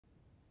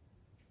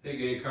Hey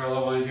gang, Carl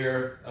Elwine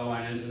here,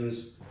 Elwine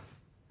Engines.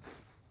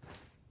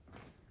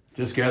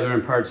 Just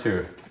gathering parts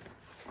here.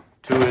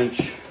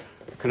 2-inch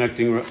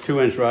connecting,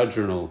 2-inch rod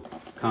journal,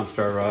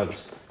 Comstar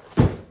rods.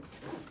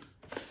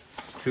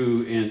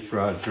 2-inch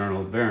rod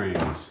journal bearings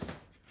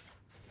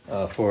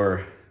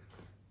for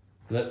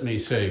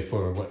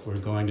what we're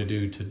going to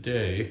do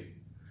today.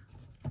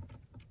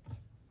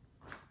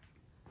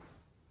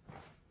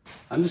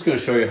 I'm just going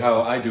to show you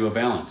how I do a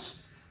balance.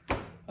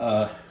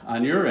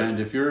 On your end,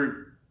 if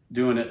you're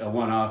doing it a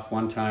one-off,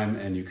 one time,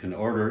 and you can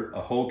order a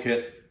whole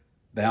kit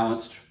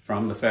balanced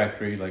from the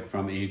factory, like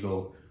from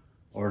Eagle,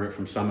 order it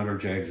from Summit or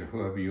Jegs or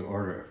whoever you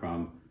order it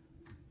from,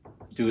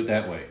 do it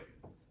that way.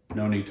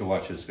 No need to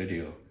watch this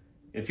video.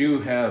 If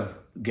you have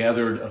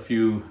gathered a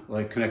few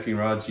like connecting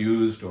rods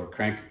used or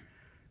crank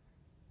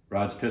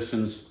rods,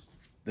 pistons,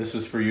 this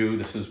is for you.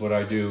 This is what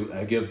I do.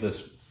 I give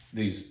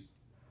these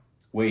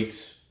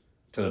weights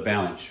to the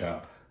balance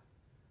shop.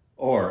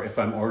 Or if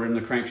I'm ordering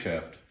the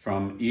crankshaft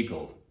from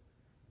Eagle,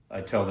 I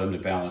tell them to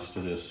balance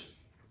to this.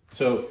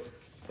 So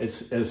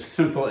it's as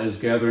simple as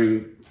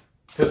gathering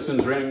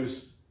pistons,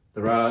 rings,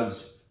 the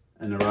rods,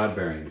 and the rod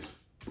bearings.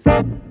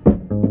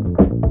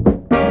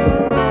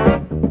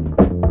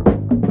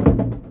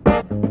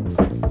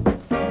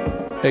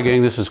 Hey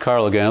gang, this is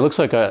Carl again. It looks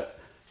like I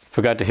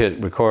forgot to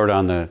hit record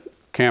on the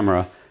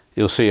camera.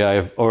 You'll see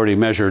I've already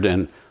measured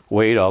and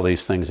weighed all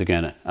these things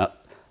again.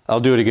 I'll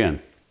do it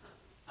again.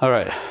 All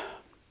right.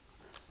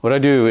 What I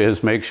do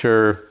is make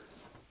sure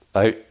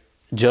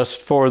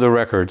just for the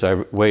records, I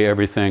weigh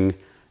everything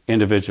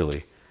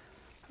individually.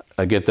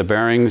 I get the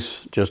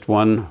bearings, just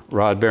one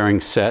rod bearing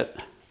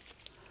set,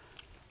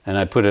 and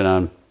I put it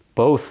on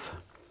both.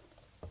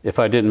 If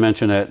I didn't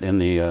mention that in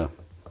the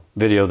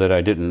video that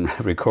I didn't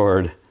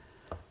record,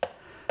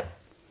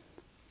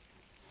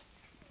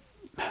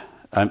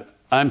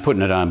 I'm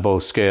putting it on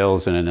both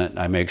scales, and then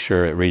I make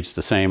sure it reads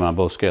the same on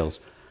both scales.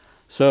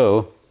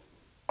 So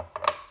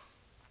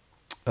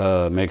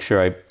make sure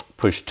I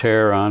push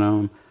tear on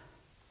them.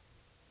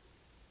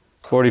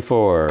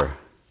 44.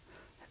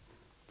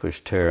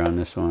 Push tear on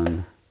this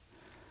one.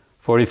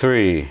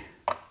 43.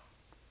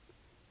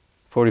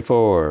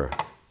 44.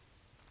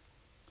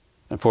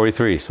 And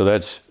 43. So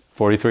that's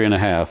 43 and a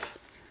half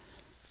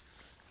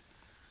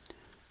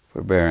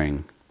for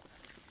bearing.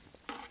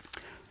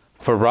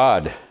 For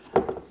rod,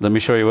 let me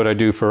show you what I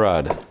do for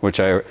rod,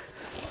 which I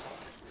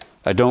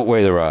don't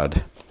weigh the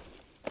rod.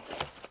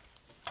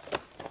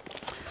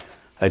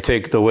 I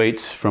take the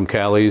weights from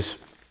Cali's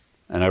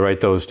and I write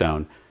those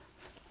down.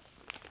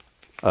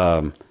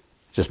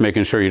 Just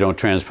making sure you don't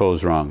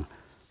transpose wrong.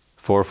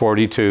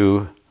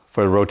 442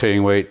 for the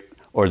rotating weight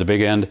or the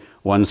big end,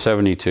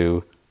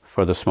 172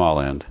 for the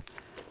small end.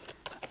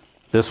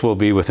 This will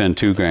be within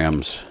 2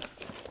 grams.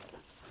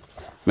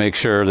 Make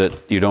sure that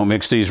you don't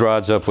mix these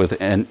rods up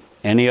with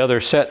any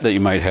other set that you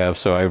might have.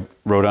 So I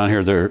wrote on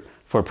here they're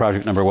for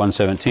project number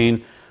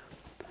 117.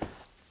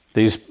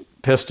 These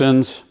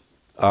pistons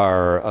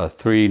are a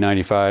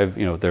 395,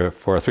 you know, they're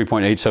for a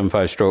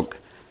 3.875 stroke.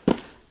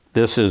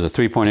 This is a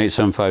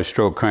 3.875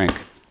 stroke crank.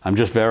 I'm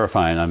just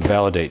verifying, I'm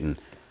validating.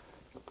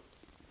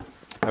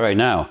 All right,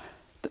 now,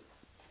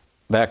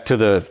 back to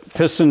the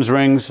pistons,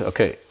 rings.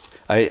 Okay,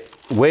 I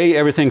weigh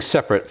everything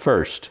separate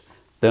first.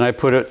 Then I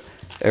put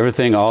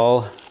everything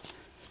all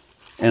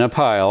in a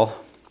pile.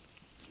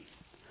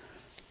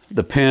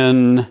 The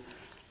pin,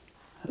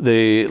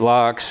 the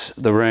locks,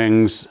 the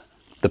rings,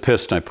 the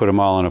piston, I put them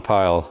all in a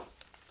pile.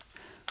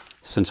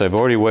 Since I've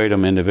already weighed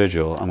them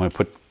individual, I'm going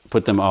to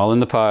put them all in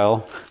the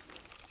pile.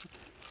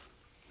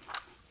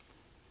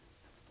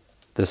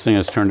 This thing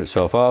has turned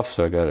itself off,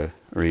 so I got to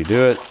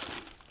redo it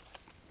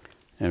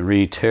and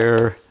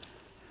re-tear.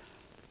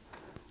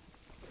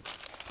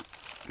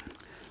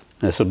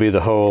 This will be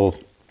the whole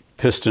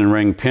piston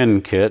ring pin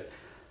kit.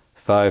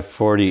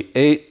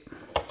 548,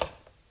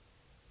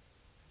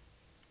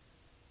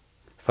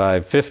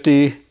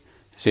 550.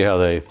 See how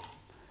they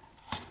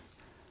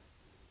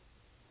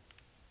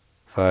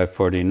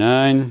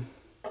 549,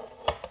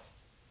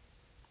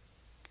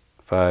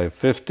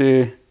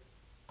 550,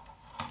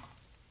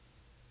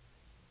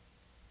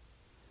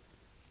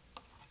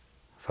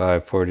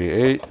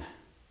 548,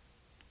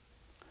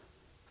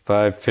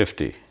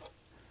 550,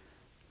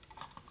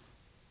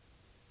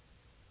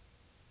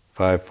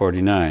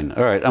 549.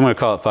 All right, I'm going to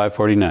call it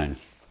 549,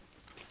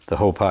 the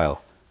whole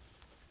pile.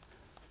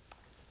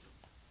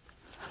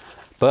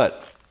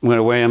 But I'm going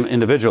to weigh them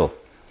individual.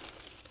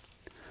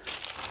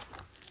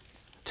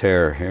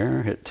 Tear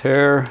here, hit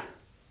tear,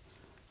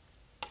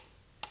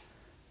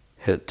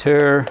 hit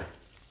tear.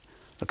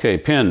 Okay,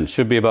 pin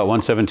should be about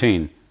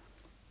 117.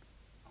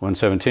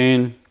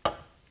 117,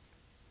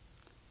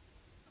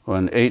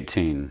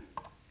 118,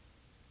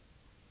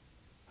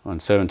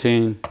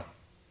 117,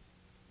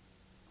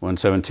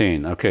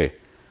 117. Okay, I'm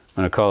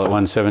going to call it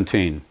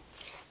 117.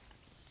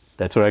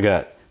 That's what I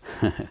got.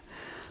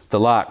 The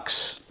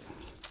locks,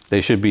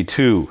 they should be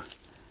 2.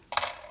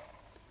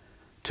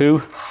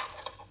 2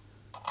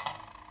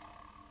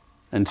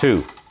 and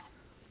 2.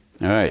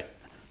 All right.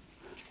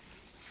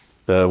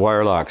 The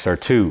wire locks are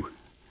 2.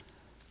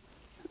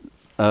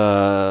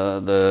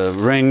 The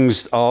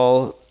rings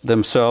all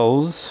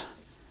themselves,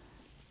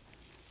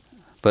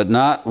 but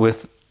not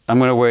with, I'm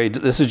going to weigh,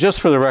 this is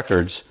just for the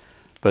records,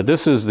 but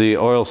this is the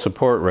oil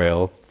support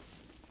rail.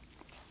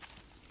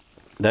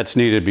 That's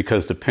needed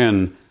because the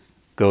pin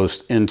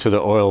goes into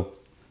the oil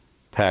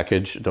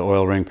package, the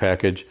oil ring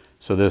package.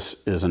 So this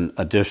is an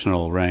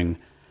additional ring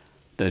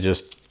that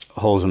just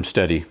holds them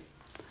steady.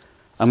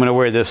 I'm going to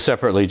weigh this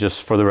separately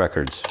just for the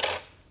records.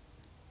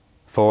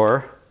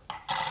 4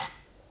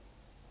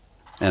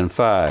 and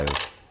 5.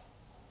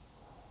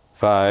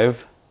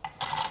 5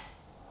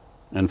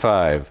 and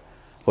 5.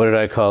 What did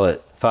I call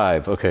it?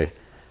 5. Okay.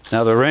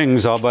 Now the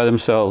rings all by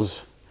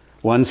themselves,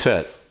 one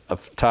set. A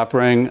top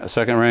ring, a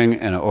second ring,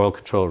 and an oil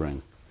control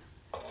ring.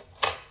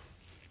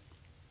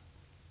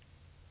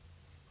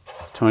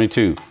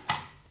 22.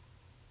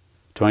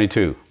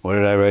 22. What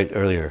did I write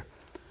earlier?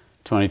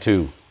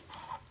 22.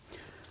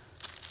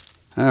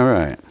 All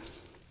right.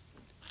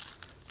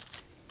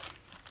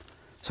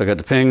 So I got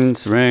the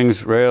pins,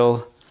 rings,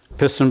 rail,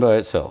 piston by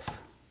itself.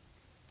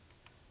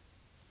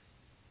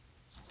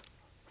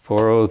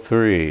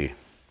 403.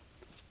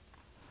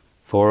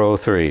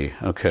 403.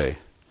 Okay.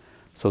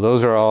 So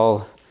those are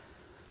all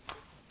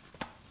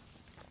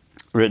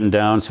written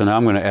down. So now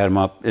I'm going to add them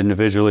up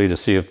individually to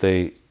see if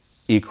they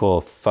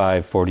equal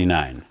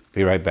 549.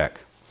 Be right back.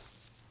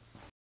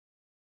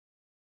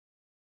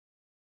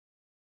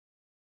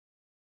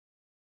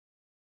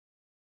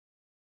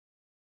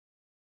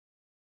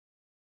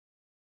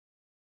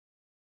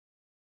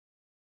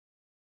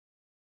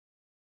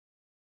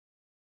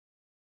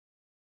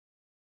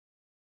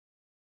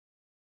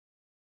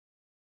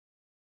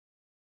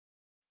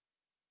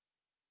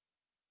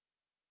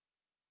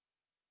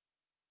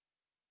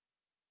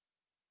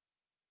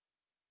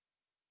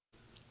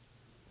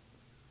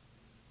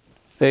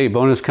 Hey,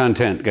 bonus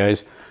content,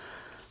 guys.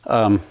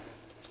 Do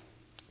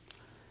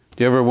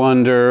you ever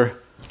wonder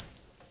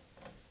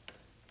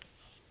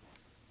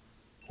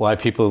why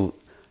people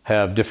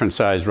have different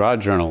size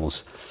rod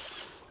journals?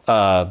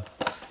 I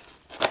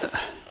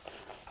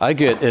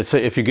get,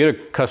 if you get a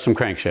custom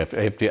crankshaft,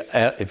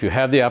 if you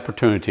have the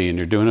opportunity and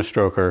you're doing a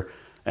stroker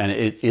and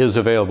it is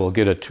available,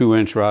 get a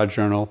 2-inch rod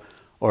journal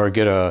or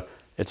get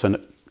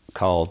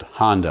called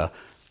Honda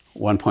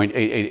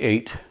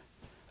 1.888.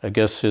 I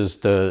guess is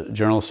the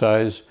journal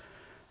size,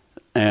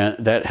 and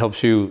that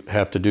helps you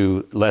have to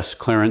do less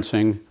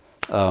clearancing,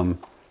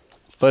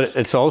 but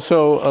it's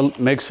also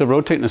makes the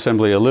rotating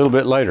assembly a little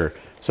bit lighter.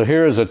 So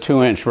here is a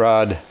 2-inch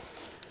rod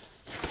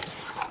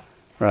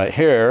right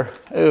here.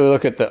 Ooh,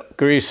 look at the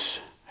grease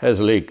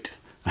has leaked.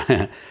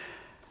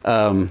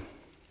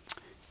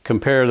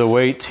 Compare the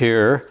weight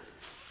here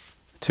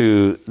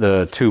to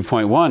the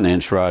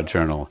 2.1-inch rod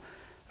journal.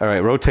 All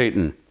right,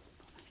 rotating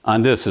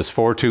on this is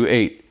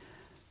 428.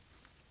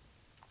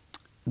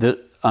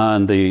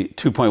 On the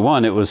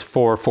 2.1, it was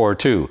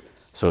 442.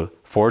 So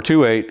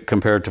 428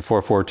 compared to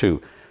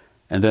 442.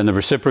 And then the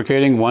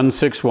reciprocating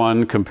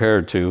 161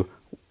 compared to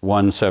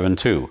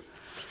 172.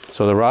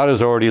 So the rod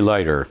is already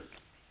lighter.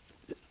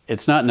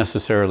 It's not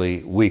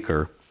necessarily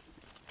weaker.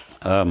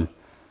 All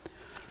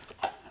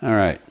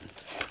right.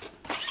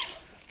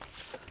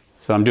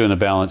 So I'm doing the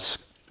balance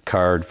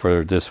card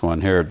for this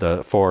one here,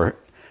 the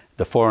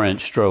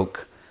 4-inch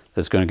stroke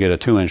that's going to get a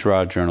 2-inch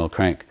rod journal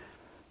crank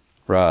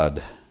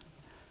rod.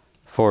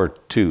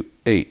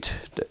 428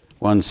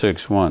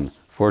 161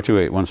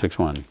 428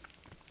 161.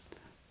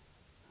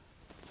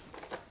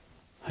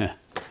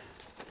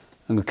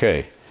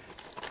 Okay.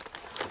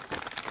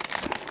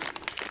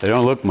 They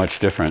don't look much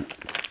different.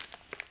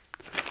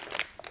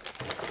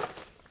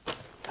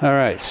 All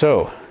right,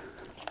 so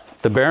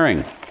the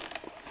bearing.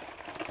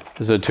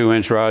 This is a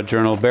 2-inch rod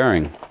journal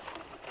bearing.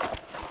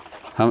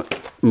 How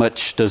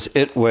much does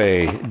it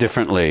weigh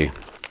differently?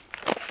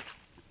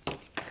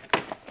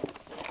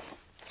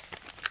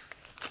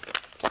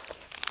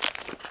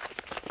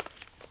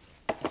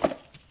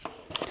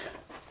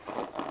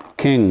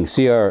 King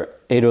CR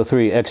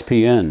 803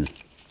 XPN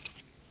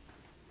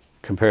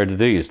compared to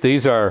these.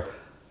 These are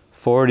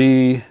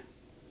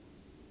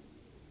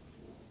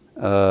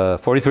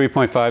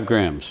 43.5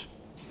 grams.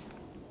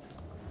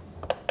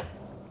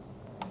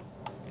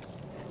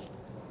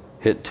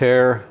 Hit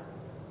tear.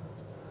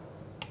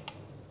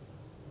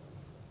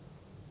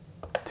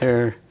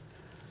 Tear.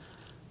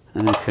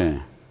 Okay.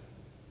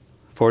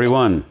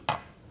 41.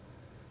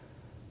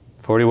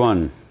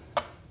 41.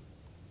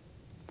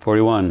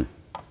 41.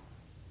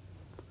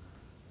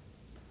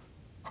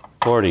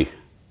 40.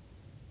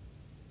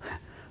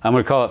 I'm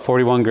going to call it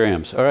 41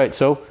 grams. All right,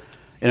 so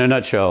in a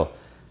nutshell,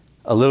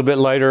 a little bit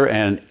lighter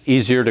and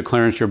easier to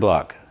clearance your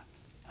block.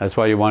 That's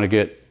why you want to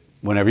get,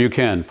 whenever you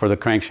can, for the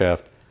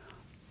crankshaft,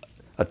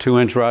 a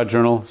 2-inch rod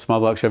journal, small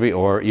block Chevy,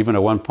 or even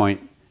a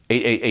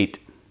 1.888,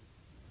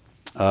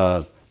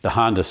 the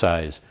Honda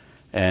size.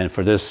 And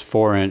for this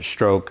 4-inch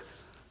stroke,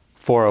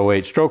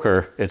 408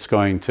 stroker, it's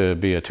going to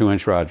be a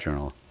 2-inch rod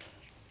journal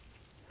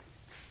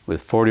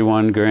with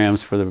 41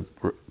 grams for the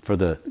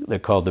they're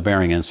called the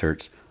bearing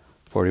inserts.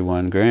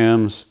 41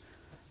 grams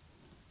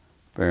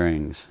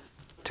bearings,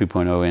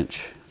 2.0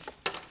 inch.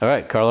 All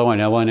right, Carlo and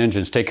L1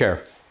 engines, take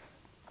care.